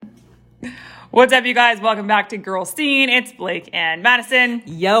What's up, you guys? Welcome back to Girl Scene. It's Blake and Madison.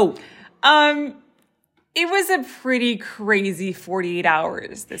 Yo. It was a pretty crazy 48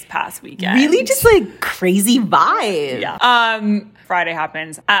 hours this past weekend. Really? Just like crazy vibe. Yeah. Friday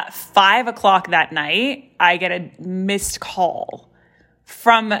happens. At 5 o'clock that night, I get a missed call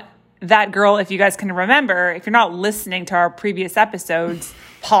from that girl. If you guys can remember, if you're not listening to our previous episodes,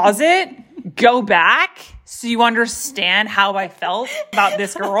 pause it, go back so you understand how I felt about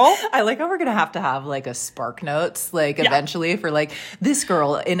this girl. I like how we're going to have like a spark notes, eventually for like this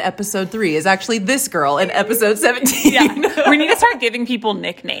girl in episode 3 is actually this girl in episode 17. Yeah. We need to start giving people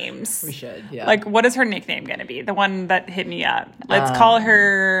nicknames. We should, yeah. Like, what is her nickname going to be? The one that hit me up. Let's call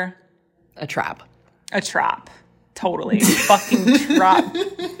her... A trap. A trap. Totally. Fucking trap.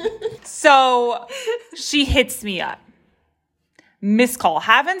 So, she hits me up. Missed call.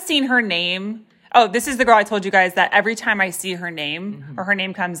 Haven't seen her name. Oh, this is the girl I told you guys that every time I see her name or her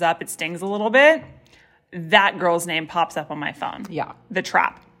name comes up, it stings a little bit. That girl's name pops up on my phone. Yeah. The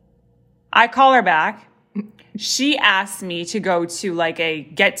trap. I call her back. She asked me to go to like a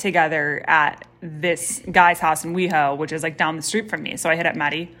get together at this guy's house in WeHo, which is like down the street from me. So I hit up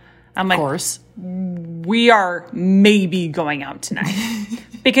Maddie. I'm like, of course. We are maybe going out tonight.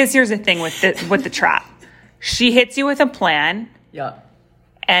 Because here's the thing with the trap. She hits you with a plan. Yeah.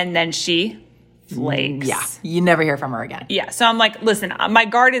 And then she flakes. Yeah. You never hear from her again. Yeah. So I'm like, listen, my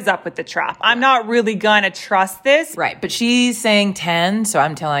guard is up with the trap. I'm not really going to trust this. Right. But she's saying 10. So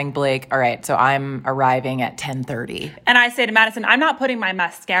I'm telling Blake, all right, so I'm arriving at 10:30. And I say to Madison, I'm not putting my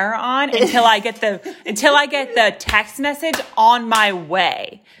mascara on until I get the text message on my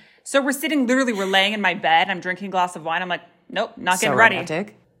way. So we're laying in my bed. I'm drinking a glass of wine. I'm like, nope, not getting ready.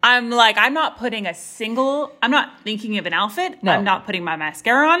 Romantic. I'm like, I'm not thinking of an outfit. No. I'm not putting my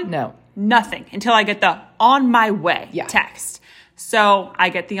mascara on. No. Nothing until I get the on my way text. So I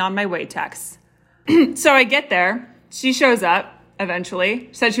get the on my way text. So I get there. She shows up eventually.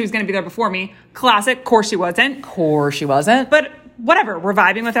 Said she was going to be there before me. Classic. Of course she wasn't. But whatever. We're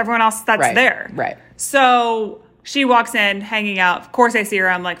vibing with everyone else that's there. Right. So she walks in, hanging out. Of course I see her.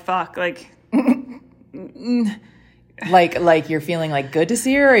 I'm like, fuck. Like... Like you're feeling like good to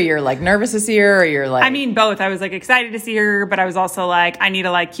see her, or you're like nervous to see her, or you're like... I mean, both. I was like excited to see her, but I was also like, I need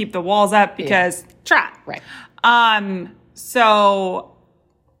to like keep the walls up because trap. Right. So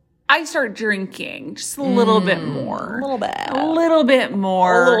I start drinking just a little bit more. A little bit. A little bit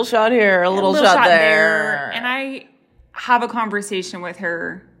more. A little shot here, a little shot there. And I have a conversation with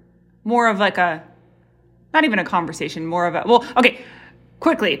her, more of like not even a conversation, more of okay.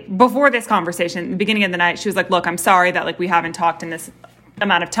 Quickly, before this conversation, the beginning of the night, she was like, look, I'm sorry that like we haven't talked in this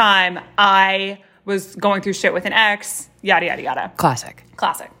amount of time. I was going through shit with an ex, yada, yada, yada. Classic.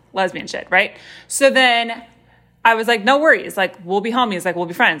 Lesbian shit, right? So then I was like, no worries. Like, we'll be homies. Like, we'll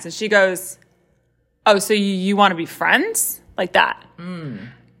be friends. And she goes, oh, so you want to be friends? Like that.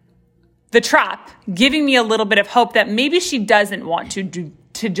 The trap, giving me a little bit of hope that maybe she doesn't want to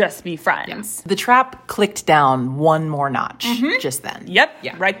just be friends. Yeah. The trap clicked down one more notch just then. Yep.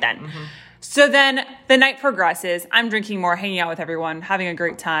 Yeah. Right then. So then the night progresses. I'm drinking more, hanging out with everyone, having a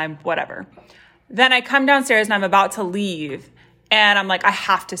great time, whatever. Then I come downstairs and I'm about to leave. And I'm like, I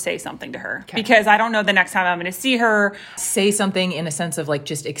have to say something to her because I don't know the next time I'm going to see her. Say something in a sense of like,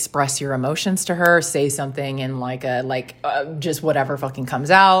 just express your emotions to her. Say something in like just whatever fucking comes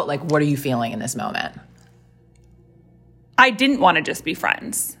out. Like, what are you feeling in this moment? I didn't want to just be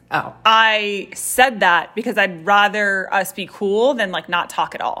friends. Oh. I said that because I'd rather us be cool than like not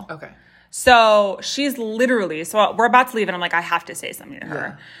talk at all. Okay. So she's literally, so we're about to leave and I'm like, I have to say something to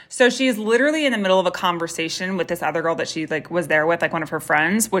her. Yeah. So she's literally in the middle of a conversation with this other girl that she like was there with, like one of her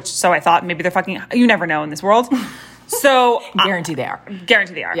friends, so I thought maybe they're fucking, you never know in this world. So Guarantee they are.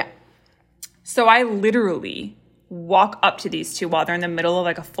 Yeah. So I literally walk up to these two while they're in the middle of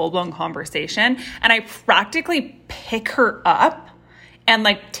like a full-blown conversation and I practically pick her up and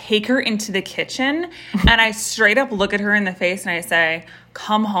like take her into the kitchen and I straight up look at her in the face and I say,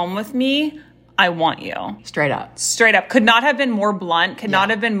 come home with me. I want you. Straight up. Could not have been more blunt. Could not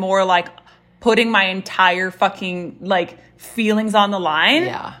have been more like putting my entire fucking like feelings on the line.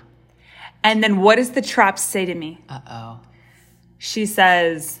 Yeah. And then what does the trap say to me? Uh-oh. She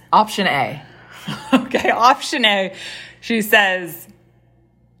says... Option A. Okay, option A. She says,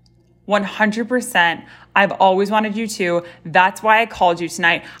 100%. I've always wanted you to. That's why I called you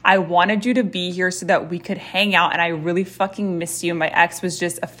tonight. I wanted you to be here so that we could hang out, and I really fucking miss you. My ex was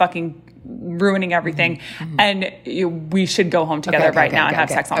just a fucking ruining everything, and we should go home together now and have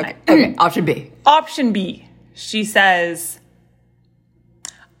sex all night. Okay, option B. Option B. She says,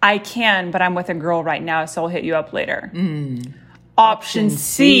 I can, but I'm with a girl right now, so I'll hit you up later. Option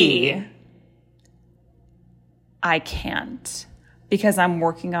C. I can't because I'm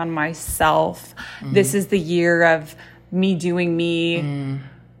working on myself. This is the year of me doing me,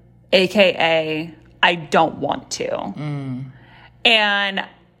 AKA I don't want to. And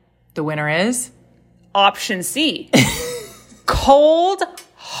the winner is option C. Cold,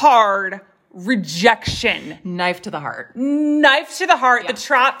 hard rejection. knife to the heart. Knife to the heart. Yeah. The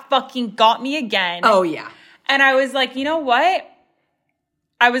trap fucking got me again. Oh, yeah. And I was like, you know what?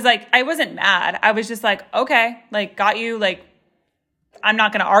 I was like, I wasn't mad. I was just like, okay, like, got you. Like, I'm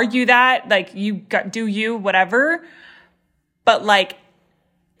not going to argue that. Like, do you, whatever. But like,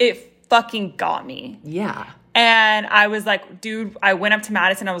 it fucking got me. Yeah. And I was like, dude, I went up to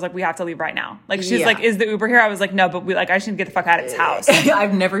Madison. I was like, we have to leave right now. Like, she's like, is the Uber here? I was like, no, but I just need to get the fuck out of his house.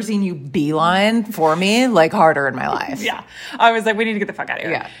 I've never seen you beeline for me like harder in my life. Yeah. I was like, we need to get the fuck out of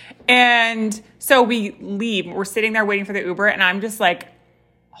here. Yeah. And so we leave. We're sitting there waiting for the Uber. And I'm just like,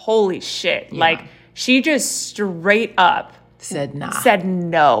 holy shit. Yeah. Like, she just straight up said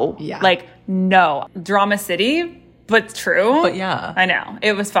no. Yeah. Like, no. Drama City, but true. But yeah. I know.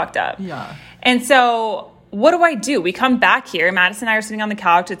 It was fucked up. Yeah. And so what do? We come back here. Madison and I are sitting on the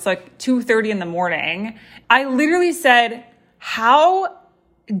couch. It's like 2:30 in the morning. I literally said, how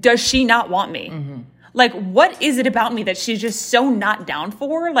does she not want me? Like, what is it about me that she's just so not down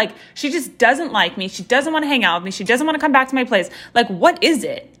for? Like, she just doesn't like me. She doesn't want to hang out with me. She doesn't want to come back to my place. Like, what is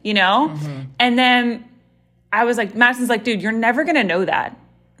it? You know? And then I was like, Madison's like, dude, you're never going to know that.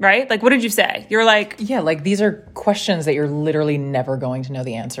 Right? Like, what did you say? You're like... Yeah, like, these are questions that you're literally never going to know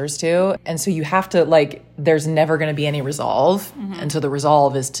the answers to. And so you have to, like, there's never going to be any resolve. And so the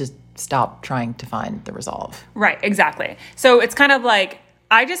resolve is to stop trying to find the resolve. Right, exactly. So it's kind of like,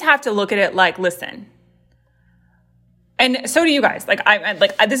 I just have to look at it like, listen. And so do you guys. Like,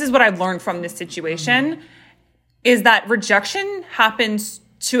 this is what I've learned from this situation, is that rejection happens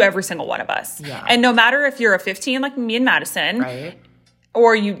to every single one of us. Yeah. And no matter if you're a 15 like me and Madison... Right.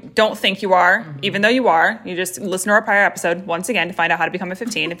 Or you don't think you are, even though you are. You just listen to our prior episode once again to find out how to become a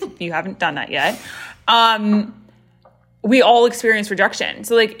 15 if you haven't done that yet. We all experience rejection.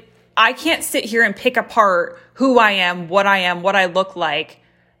 So, like, I can't sit here and pick apart who I am, what I look like,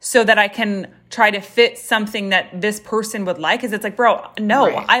 so that I can try to fit something that this person would like. Because it's like, bro, no,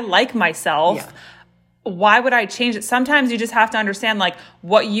 right. I like myself. Yeah. Why would I change it? Sometimes you just have to understand, like,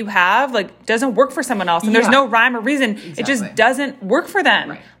 what you have, like, doesn't work for someone else. And there's no rhyme or reason. Exactly. It just doesn't work for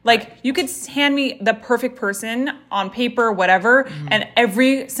them. Right. Like, you could hand me the perfect person on paper, whatever, and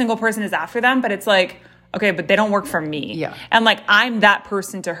every single person is after them. But it's like, okay, but they don't work for me. Yeah. And, like, I'm that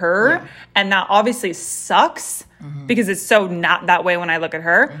person to her. Yeah. And that obviously sucks because it's so not that way when I look at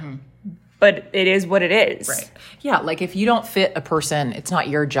her. But it is what it is. Right. Yeah, like if you don't fit a person, it's not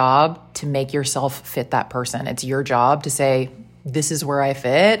your job to make yourself fit that person. It's your job to say, this is where I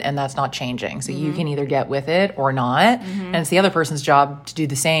fit, and that's not changing. So you can either get with it or not. And it's the other person's job to do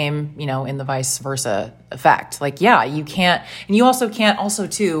the same, you know, in the vice versa effect. Like, yeah, you can't, and you also can't also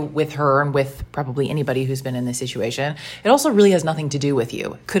too with her and with probably anybody who's been in this situation. It also really has nothing to do with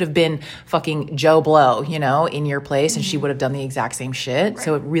you. It could have been fucking Joe Blow, you know, in your place, and she would have done the exact same shit. Right.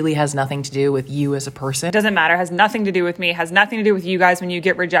 So it really has nothing to do with you as a person. It doesn't matter. It has nothing to do with me. It has nothing to do with you guys when you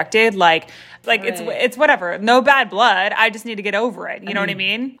get rejected. Like right. it's whatever. No bad blood. I just need to get over it. You know what I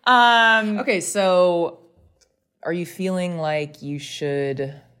mean? Okay, so are you feeling like you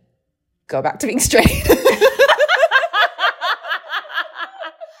should go back to being straight?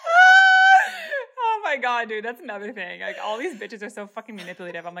 Oh my God, dude, that's another thing. Like, all these bitches are so fucking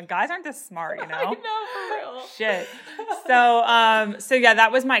manipulative. I'm like, guys aren't this smart, you know? I know, for real. Shit. So yeah,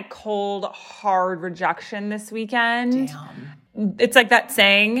 that was my cold, hard rejection this weekend. Damn. It's like that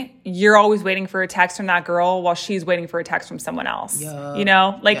saying, you're always waiting for a text from that girl while she's waiting for a text from someone else. Yeah. You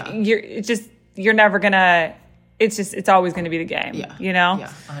know? Like, you're never gonna, it's always gonna be the game. Yeah. You know?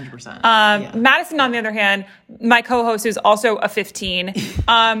 Yeah, 100%. Madison, on the other hand, my co-host, who's also a 15,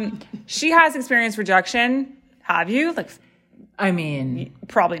 she has experienced rejection. Have you? Like, I mean,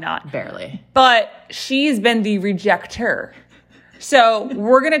 probably not. Barely. But she's been the rejecter. So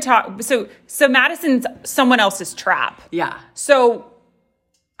we're going to talk. So Madison's someone else's trap. Yeah. So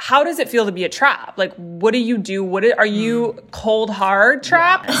how does it feel to be a trap? Like, what do you do? Are you cold, hard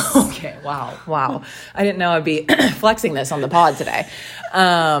trap? Yeah. Okay. Wow. I didn't know I'd be flexing this on the pod today.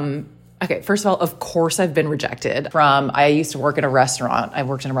 Okay. First of all, of course I've been rejected I used to work at a restaurant. I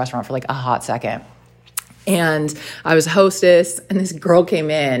worked in a restaurant for like a hot second. And I was a hostess, and this girl came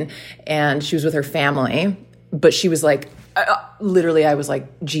in, and she was with her family, but she was like, literally, I was like,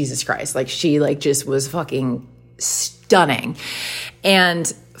 Jesus Christ. Like, she like just was fucking stunning. And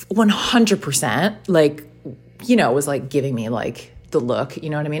 100%, like, you know, was like giving me like the look, you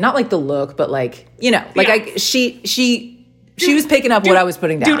know what I mean? Not like the look, but like, you know, like she was picking up what I was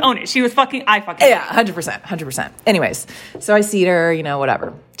putting down. Dude, own it. She was fucking, Yeah, 100%. Anyways, so I seat her, you know,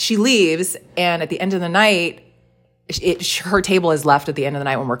 whatever. She leaves, and at the end of the night, her table is left at the end of the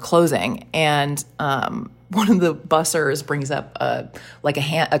night when we're closing, and one of the bussers brings up a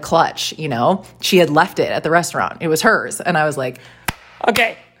clutch, you know? She had left it at the restaurant. It was hers. And I was like,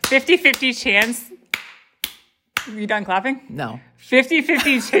 okay, 50-50 chance. You done clapping? No.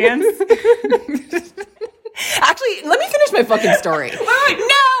 50-50 chance. Actually, let me finish my fucking story. Wait,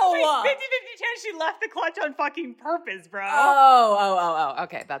 no! 50-50 chance she left the clutch on fucking purpose, bro. Oh.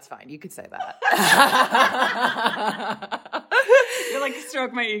 Okay, that's fine. You could say that. You're like,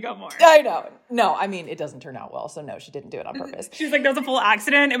 stroke my ego more. I know. No, I mean, it doesn't turn out well. So no, she didn't do it on purpose. She's like, that was a full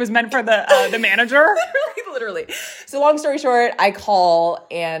accident. It was meant for the manager. Literally. So long story short, I call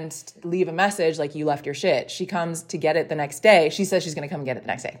and leave a message like, you left your shit. She comes to get it the next day. She says she's going to come get it the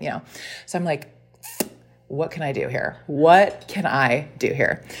next day, you know? So I'm like, what can I do here? What can I do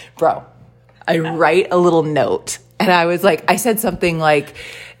here? Bro, I write a little note, and I was like, I said something like,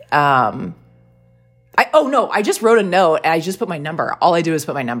 I just wrote a note, and I just put my number. All I do is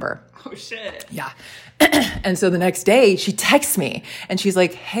put my number. Oh, shit. Yeah. And so the next day, she texts me, and she's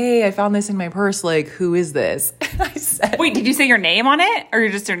like, hey, I found this in my purse. Like, who is this? And I said... Wait, did you say your name on it, or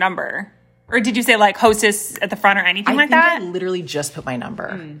just your number? Or did you say, like, hostess at the front or anything like that? I literally just put my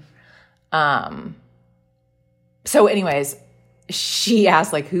number. So anyways, she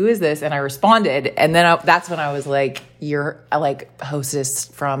asked, like, who is this? And I responded. And then that's when I was like, you're like hostess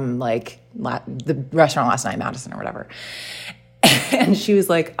from like the restaurant last night, Madison or whatever. And she was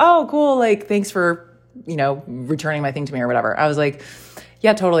like, oh, cool. Like, thanks for, you know, returning my thing to me or whatever. I was like,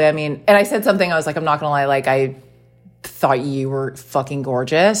 yeah, totally. I mean, and I said something, I was like, I'm not going to lie. Like, I thought you were fucking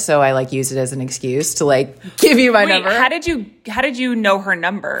gorgeous. So I like used it as an excuse to like give you my number. How did you know her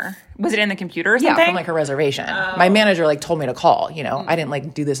number? Was it in the computer or something? Yeah, from like her reservation. Oh. My manager like told me to call, you know. I didn't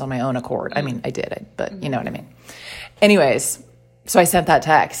like do this on my own accord. I mean, I did, but you know what I mean. Anyways, so I sent that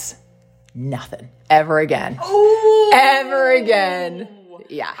text. Nothing. Ever again. Ooh. Ever again.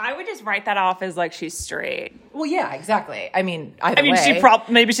 Yeah. I would just write that off as like she's straight. Well, yeah, exactly. I mean, either way.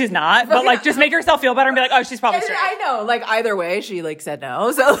 she maybe she's not, but like just make herself feel better and be like, oh, she's probably straight. I know. Like either way, she like said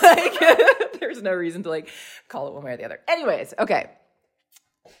no. So like there's no reason to like call it one way or the other. Anyways, okay.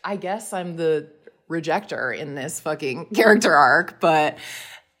 I guess I'm the rejecter in this fucking character arc, but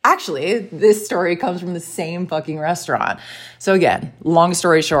actually this story comes from the same fucking restaurant. So again, long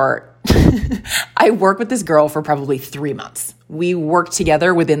story short, I worked with this girl for probably 3 months. We worked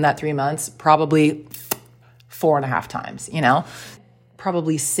together within that 3 months, probably 4.5 times, you know,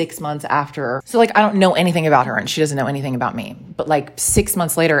 probably 6 months after. So like, I don't know anything about her and she doesn't know anything about me, but like 6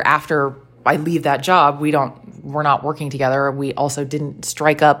 months later after I leave that job, we're not working together. We also didn't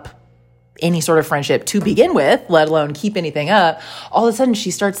strike up any sort of friendship to begin with, let alone keep anything up. All of a sudden she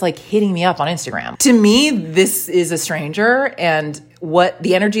starts like hitting me up on Instagram. To me, this is a stranger, and what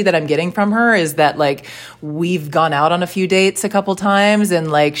the energy that I'm getting from her is that like we've gone out on a few dates a couple times,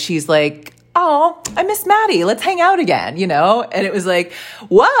 and like she's like, oh, I miss Maddie. Let's hang out again, you know? And it was like,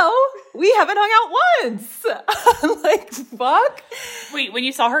 whoa, we haven't hung out once. I'm like, fuck. Wait, when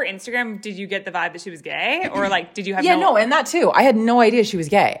you saw her Instagram, did you get the vibe that she was gay? Or like, did you have no, and that too. I had no idea she was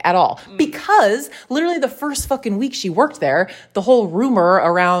gay at all. Because literally the first fucking week she worked there, the whole rumor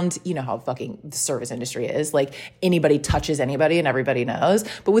around, you know how fucking the service industry is, like anybody touches anybody and everybody knows.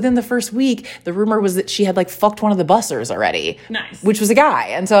 But within the first week, the rumor was that she had like fucked one of the bussers already. Nice. Which was a guy.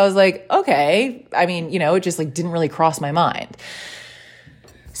 And so I was like, okay. I mean, you know, it just like didn't really cross my mind.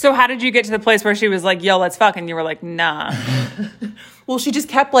 So how did you get to the place where she was like, yo, let's fuck, and you were like, nah? Well, she just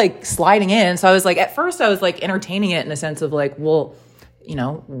kept like sliding in. So I was like, at first I was like entertaining it in a sense of like, well, you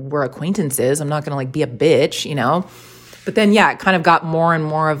know, we're acquaintances. I'm not going to like be a bitch, you know? But then, yeah, it kind of got more and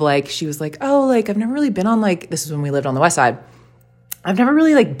more of like, she was like, oh, like I've never really been on like, this is when we lived on the West Side. I've never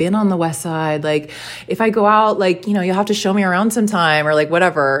really like been on the West Side. Like if I go out, like, you know, you'll have to show me around sometime or like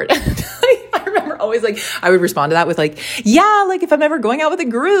whatever. Always like I would respond to that with like, yeah, like if I'm ever going out with a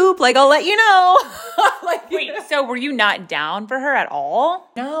group, like I'll let you know. Like, wait, so were you not down for her at all?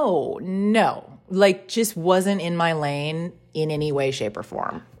 No, like just wasn't in my lane in any way, shape, or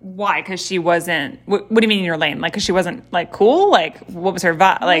form. Why? Because she wasn't. What do you mean in your lane? Like because she wasn't like cool? Like what was her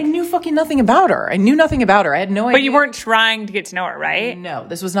vibe? Like I knew fucking nothing about her. I knew nothing about her. I had no idea. But you weren't trying to get to know her, right? No,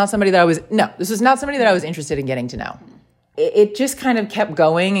 this was not somebody that I was interested in getting to know. It just kind of kept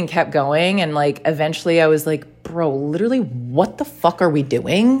going, and like eventually I was like, bro, literally what the fuck are we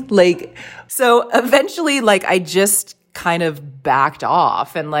doing? Like, so eventually like I just kind of backed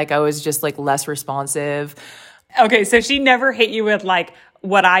off, and like I was just like less responsive. Okay, so she never hit you with like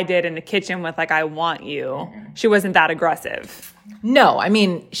what I did in the kitchen with like, I want you. She wasn't that aggressive. No, I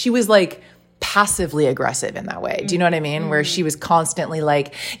mean, she was like passively aggressive in that way. Do you know what I mean? Where she was constantly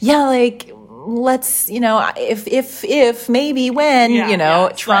like, yeah, like, let's, if maybe when,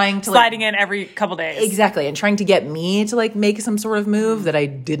 trying to sliding in every couple days. Exactly. And trying to get me to like make some sort of move that I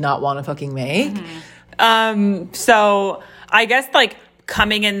did not want to fucking make. So I guess like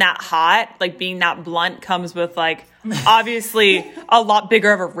coming in that hot, like being that blunt comes with like obviously a lot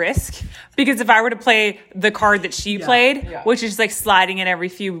bigger of a risk, because if I were to play the card that she played, which is like sliding in every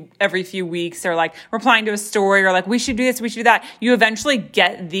few weeks, or like replying to a story, or like we should do this, we should do that, you eventually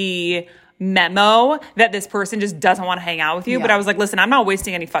get the memo that this person just doesn't want to hang out with you. But I was like, listen, I'm not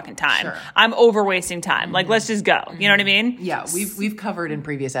wasting any fucking time. Sure. I'm over wasting time. Like, let's just go. You know what I mean? Yeah, we've covered in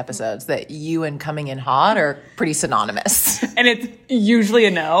previous episodes that you and coming in hot are pretty synonymous. And it's usually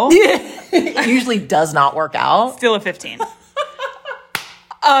a no. It usually does not work out. Still a 15.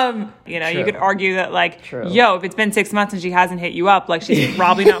 You could argue that like, yo, if it's been 6 months and she hasn't hit you up, like she's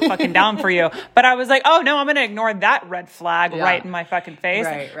probably not fucking down for you. But I was like, oh no, I'm going to ignore that red flag right in my fucking face.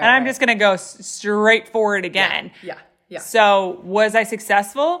 And I'm just going to go straight for it again. Yeah. So was I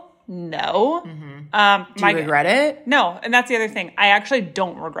successful? No. Do you regret it? No. And that's the other thing. I actually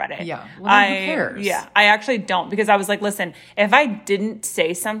don't regret it. Yeah. Well, then who cares? Yeah. I actually don't, because I was like, listen, if I didn't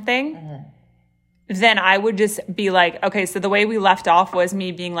say something, then I would just be like, okay, so the way we left off was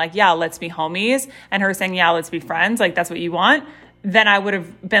me being like, yeah, let's be homies, and her saying, yeah, let's be friends. Like, that's what you want. Then I would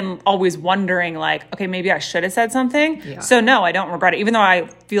have been always wondering like, okay, maybe I should have said something. Yeah. So no, I don't regret it. Even though I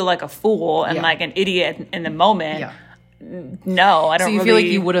feel like a fool and like an idiot in the moment. Yeah. No, I don't. So you feel like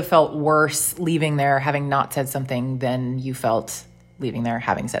you would have felt worse leaving there having not said something than you felt leaving there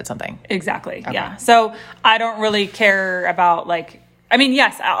having said something. Exactly. Okay. Yeah. So I don't really care about like, I mean,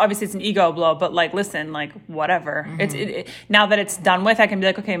 yes, obviously it's an ego blow, but like, listen, like whatever. It's now that it's done with, I can be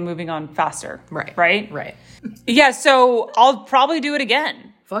like, okay, moving on faster. Right. Yeah. So I'll probably do it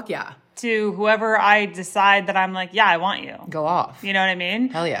again. Fuck yeah. To whoever I decide that I'm like, yeah, I want you. Go off. You know what I mean?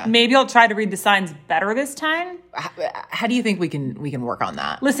 Hell yeah. Maybe I'll try to read the signs better this time. How do you think we can work on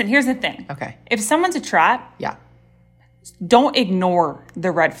that? Listen, here's the thing. Okay. If someone's a trap, don't ignore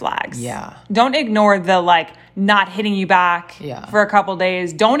the red flags. Yeah. Don't ignore the like not hitting you back for a couple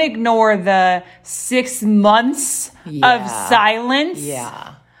days. Don't ignore the 6 months of silence.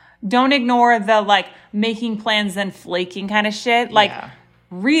 Yeah. Don't ignore the like making plans then flaking kind of shit. Like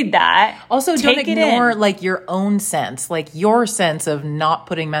read that. Also, don't ignore like your own sense, like your sense of not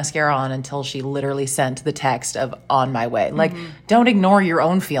putting mascara on until she literally sent the text of on my way. Like don't ignore your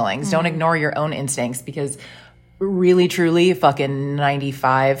own feelings. Don't ignore your own instincts, because really, truly, fucking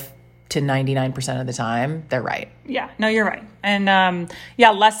 95 to 99% of the time, they're right. Yeah, no, you're right. And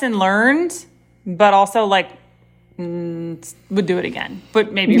lesson learned, but also like would do it again.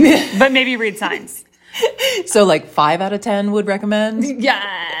 But maybe read signs. So like 5 out of 10 would recommend?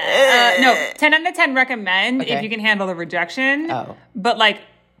 Yeah. No, 10 out of 10 recommend if you can handle the rejection. Oh. But like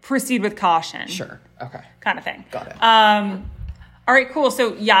proceed with caution. Sure. Okay. Kind of thing. Got it. All right, cool.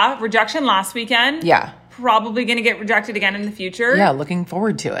 So rejection last weekend. Yeah. Probably going to get rejected again in the future. Yeah, looking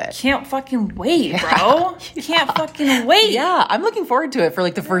forward to it. Can't fucking wait, bro. Can't fucking wait. Yeah, I'm looking forward to it for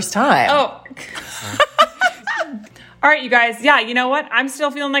like the first time. Oh. All right, you guys. Yeah, you know what? I'm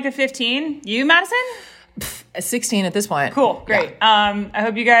still feeling like a 15. You, Madison? A 16 at this point. Cool. Great. Yeah. I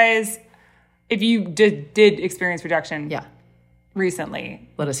hope you guys, if you did experience rejection recently.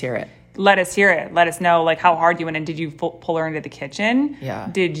 Let us hear it. Let us hear it. Let us know like how hard you went in. Did you pull her into the kitchen? Yeah.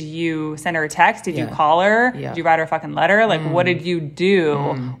 Did you send her a text? Did you call her? Yeah. Did you write her a fucking letter? Like what did you do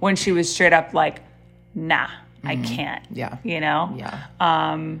when she was straight up like, nah, I can't. Yeah. You know?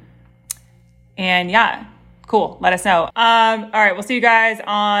 Yeah. And yeah, cool. Let us know. All right. We'll see you guys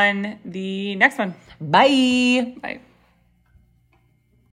on the next one. Bye. Bye.